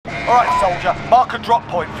Alright, soldier. Mark a drop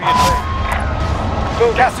point for your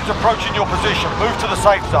team. Gas is approaching your position. Move to the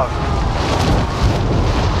safe zone.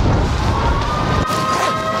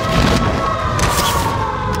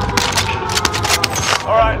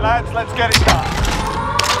 Alright, lads, let's get it done.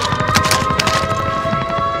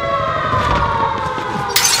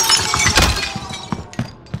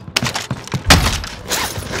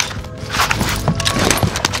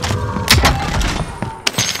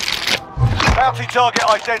 Bounty target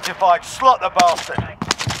identified. Slot the bastard.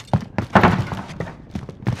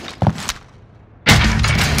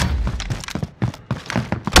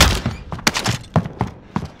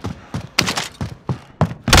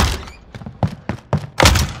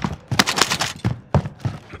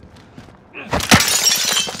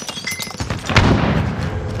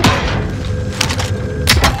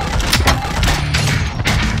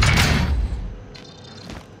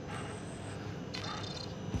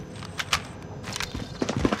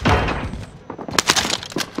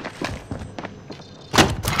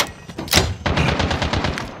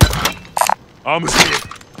 Armor's here.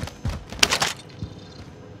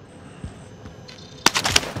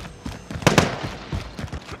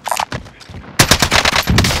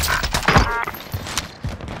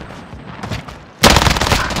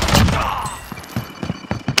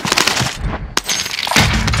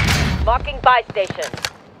 Marking buy station.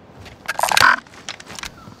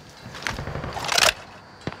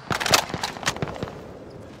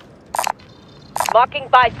 Marking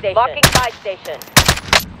buy station. Marking buy station.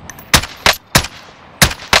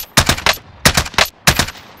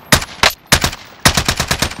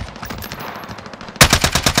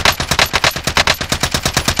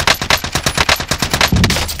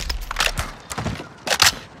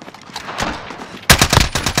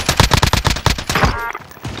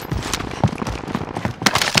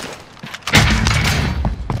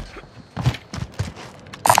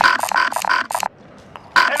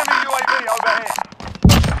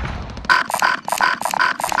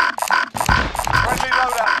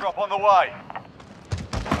 On the way.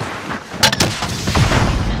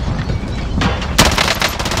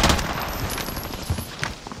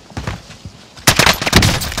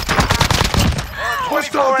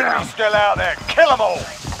 Hostile down. Still out there. Kill them all.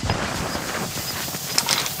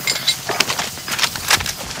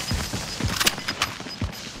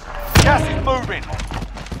 Gas is moving.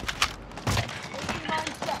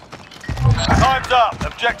 Time's up.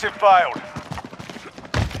 Objective failed.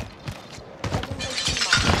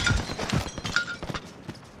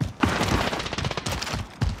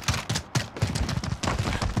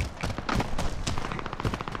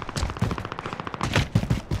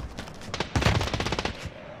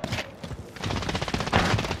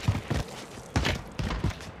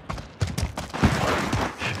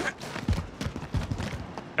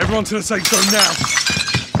 Everyone to the safe zone now.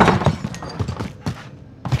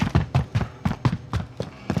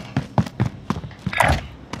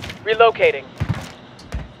 Relocating.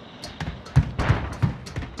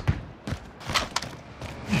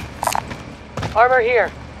 Armor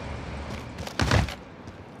here.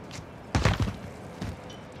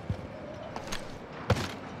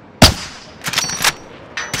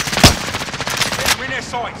 We're near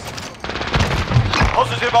sights.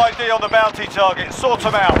 Positive ID on the bounty target. Sort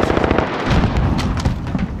them out.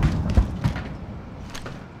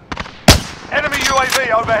 Enemy UAV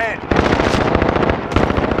overhead.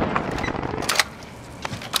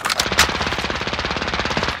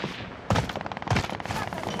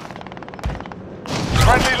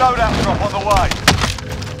 Friendly loadout drop on the way.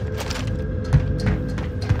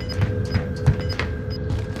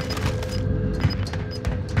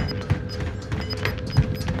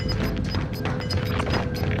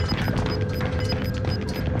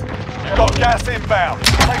 Got gas inbound.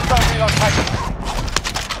 Safe zone relocated.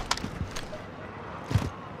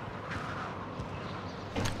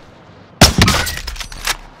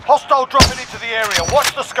 Hostile dropping into the area.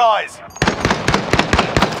 Watch the skies.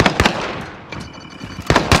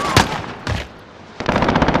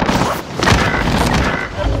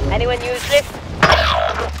 Anyone use this?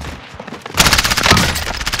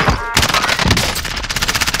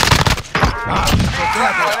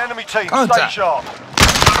 An enemy team. Stay sharp.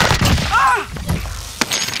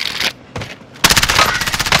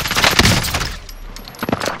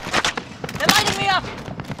 They're lighting me up!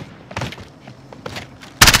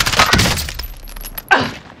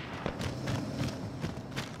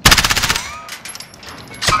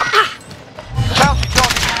 Bounty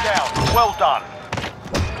target is down. Well done.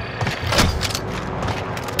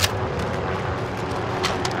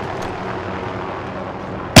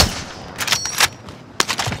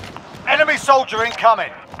 Enemy soldier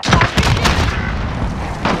incoming.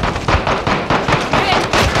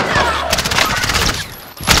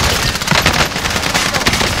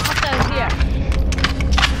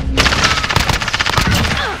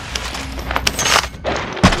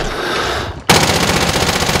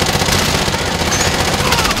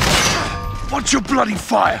 Watch your bloody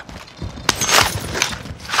fire!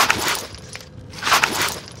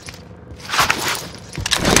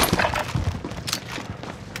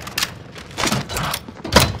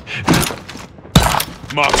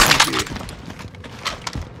 Mark's here.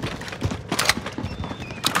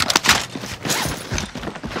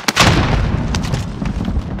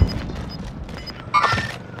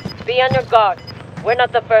 Be on your guard. We're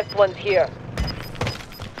not the first ones here.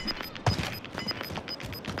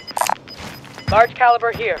 Large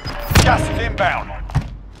caliber here. Gas is inbound.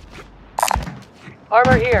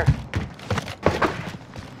 Armor here.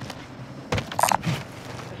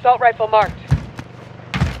 Assault rifle marked.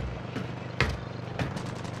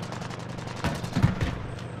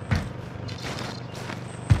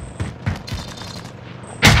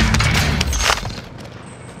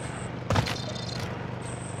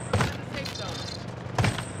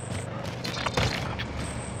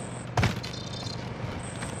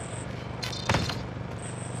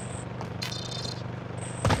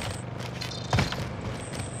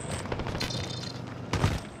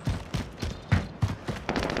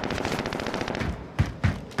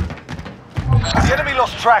 The enemy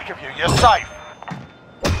lost track of you. You're safe.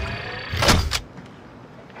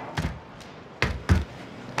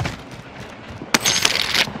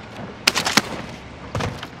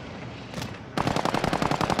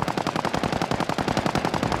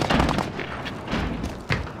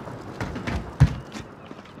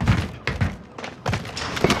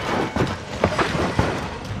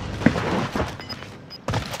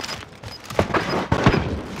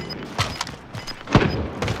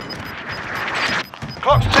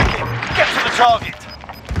 Clock's ticking. Get to the target.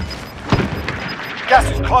 Gas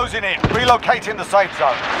is closing in. Relocating the safe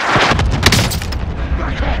zone.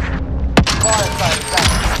 Fire sale down.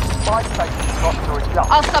 Fire station got to adjust.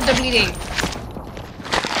 I'll stop the bleeding.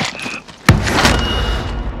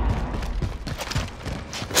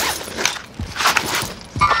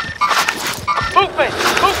 Movement!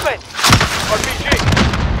 Movement! RPG!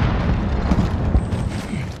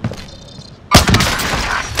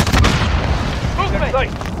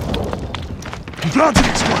 Planting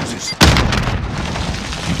explosives!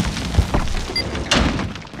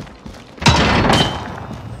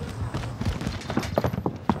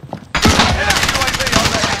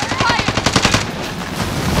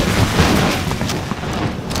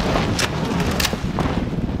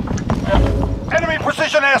 Enemy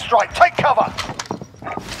precision airstrike. Take cover.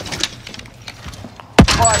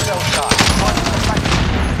 Fire cell charge.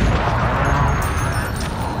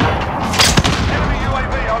 Enemy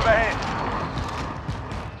UAV overhead.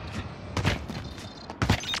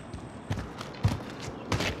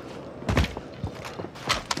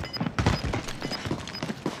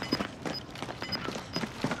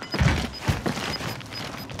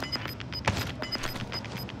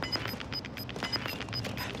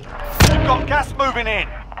 You've got gas moving in.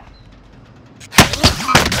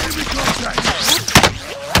 Enemy contact!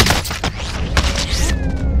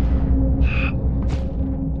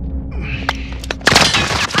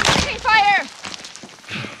 Taking fire!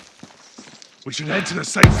 We should head to the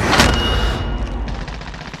safe zone.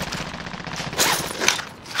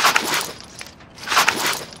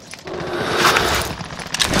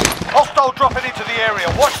 Hostile dropping into the area.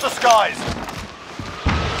 Watch the skies.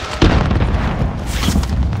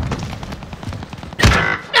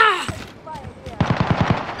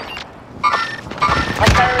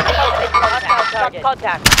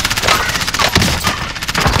 Contact.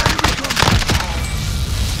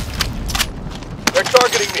 They're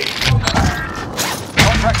targeting me.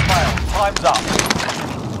 Contract failed. Time's up.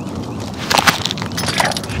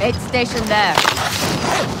 Aid station there.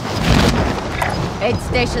 Aid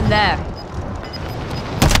station there.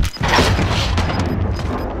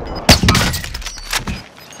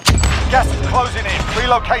 Gas is closing in.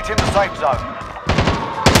 Relocating the safe zone.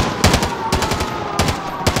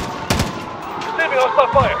 Receiving hostile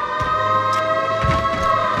fire.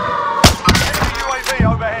 Enemy UAV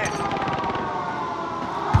overhead.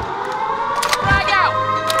 Frag out!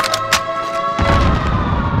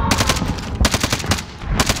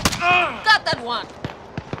 Got that one!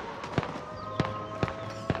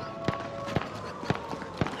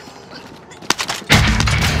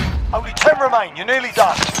 Only 10 remain. You're nearly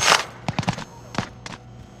done.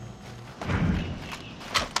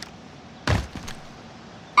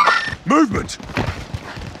 Movement!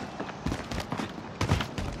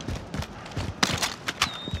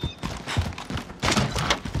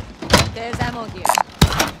 There's ammo here.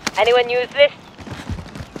 Anyone use this?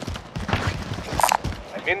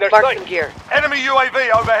 I'm in their Mark sight. some gear. Enemy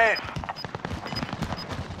UAV overhead.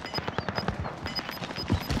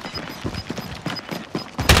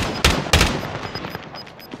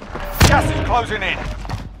 closing in.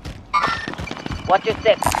 Watch your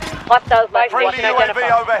six. Hostiles live Friendly station UAV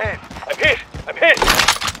identified. overhead. I'm hit! I'm hit!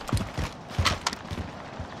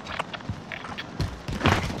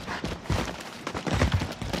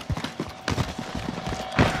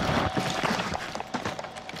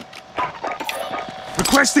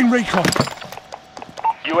 Requesting recon.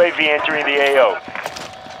 UAV entering the AO.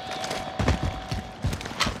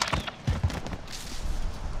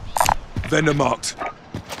 Vendor marked.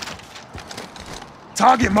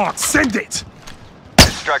 Target marked. Send it.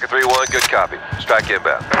 Striker 3-1, good copy. Strike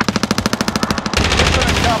inbound. Mission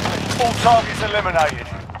accomplished. All targets eliminated.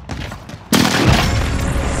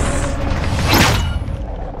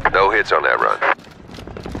 No hits on that run.